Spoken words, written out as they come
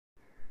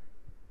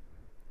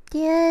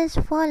Tears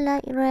fall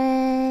like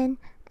rain,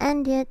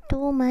 and yet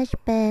too much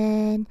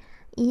pain.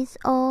 It's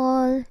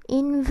all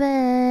in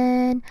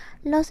vain.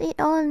 Lost it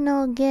all,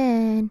 no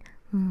gain.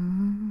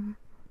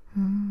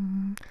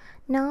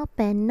 No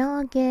pain,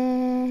 no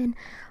gain.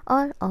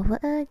 All over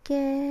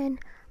again.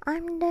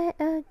 I'm there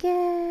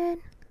again.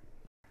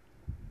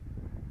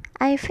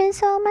 I feel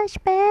so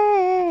much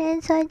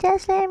pain, so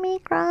just let me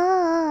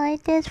cry.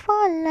 Tears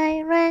fall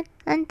like rain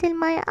until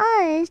my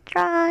eyes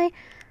dry.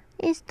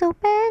 It's too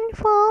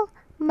painful,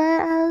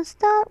 but I'll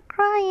stop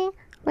crying,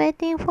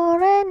 waiting for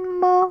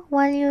rainbow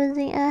while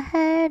using a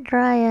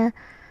hairdryer.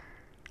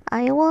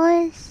 I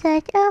was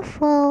such a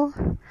fool,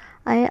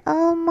 I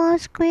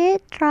almost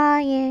quit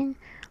trying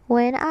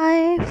when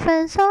I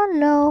felt so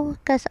low,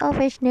 'cause of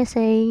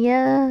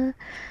yeah.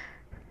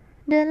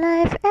 The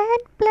life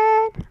ain't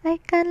planned, I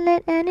can't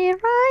let any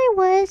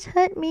rivals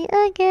hurt me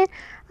again.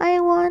 I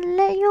won't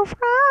let you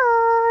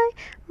fry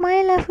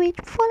my life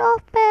with full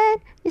of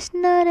pain. It's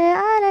not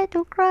that I like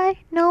to cry,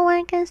 no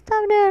one can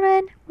stop the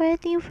rain.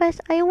 Waiting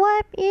fast, I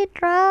wipe it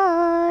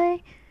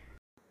dry.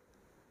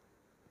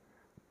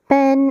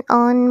 Pain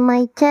on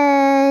my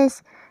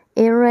chest,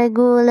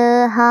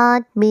 irregular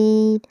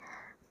heartbeat.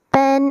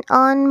 Pain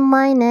on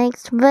my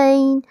next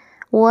vein,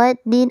 what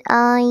did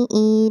I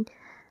eat?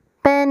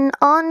 Pain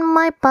on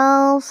my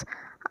pulse,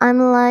 I'm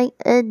like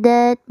a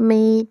dead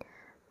meat.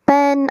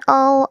 Pain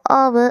all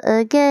over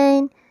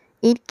again,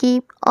 it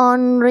keep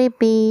on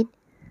repeat.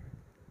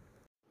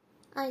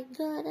 I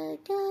got a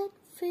gut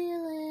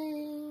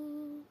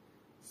feeling,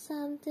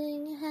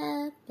 something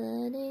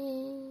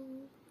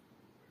happening.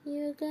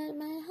 You got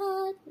my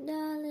heart,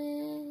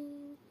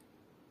 darling,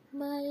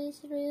 but it's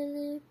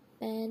really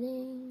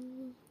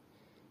paining.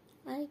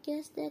 I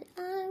guess that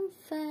I'm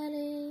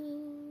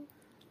failing,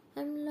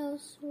 I'm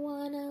lost,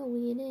 wanna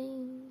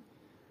winning.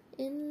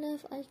 In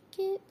love I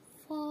keep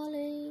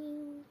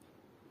falling,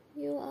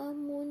 you are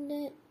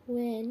wounded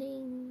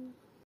waning.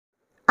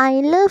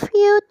 I love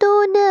you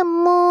to the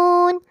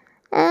moon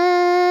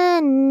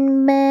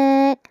and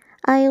back.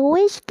 I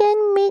wish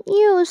can meet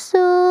you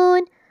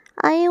soon.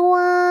 I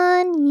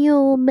want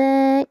you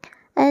back.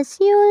 As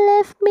you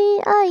left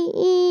me,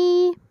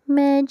 I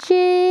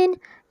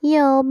imagine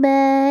you're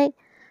back.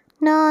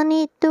 No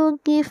need to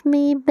give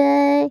me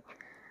back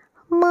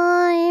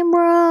my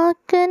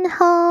broken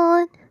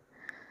heart.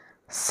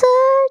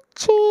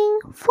 Searching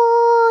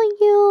for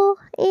you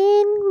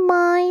in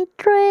my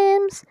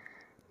dreams.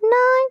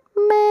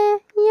 Nightmare,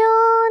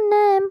 your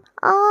name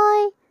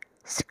I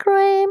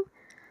scream.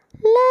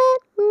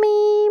 Let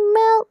me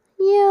melt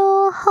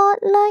your heart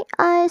like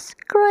ice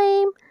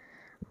cream.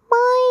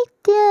 My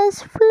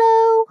tears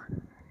flow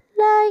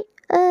like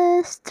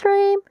a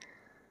stream.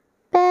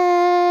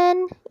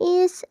 Pain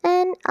is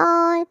an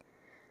art.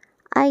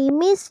 I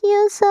miss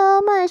you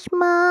so much,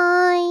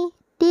 my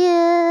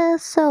dear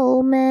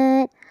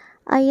soulmate.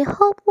 I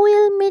hope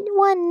we'll meet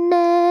one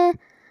day.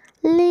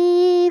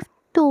 Live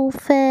to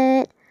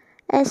fate.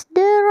 As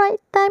the right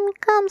time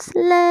comes,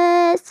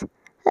 let's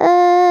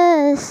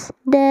us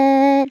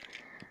dead.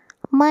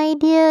 My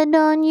dear,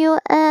 don't you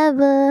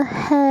ever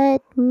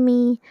hate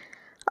me,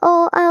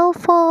 or I'll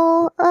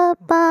fall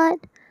apart.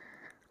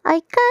 I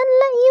can't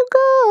let you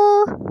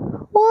go,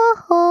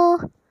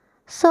 whoa.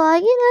 So I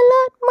get a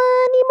lot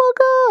money more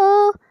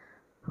go,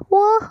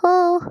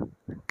 whoa.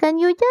 Can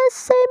you just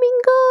say me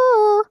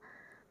go,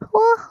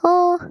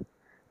 whoa.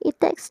 It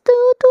takes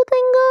two to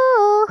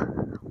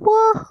tango,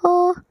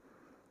 whoa.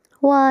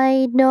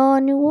 Why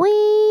don't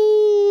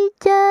we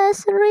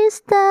just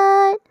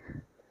restart?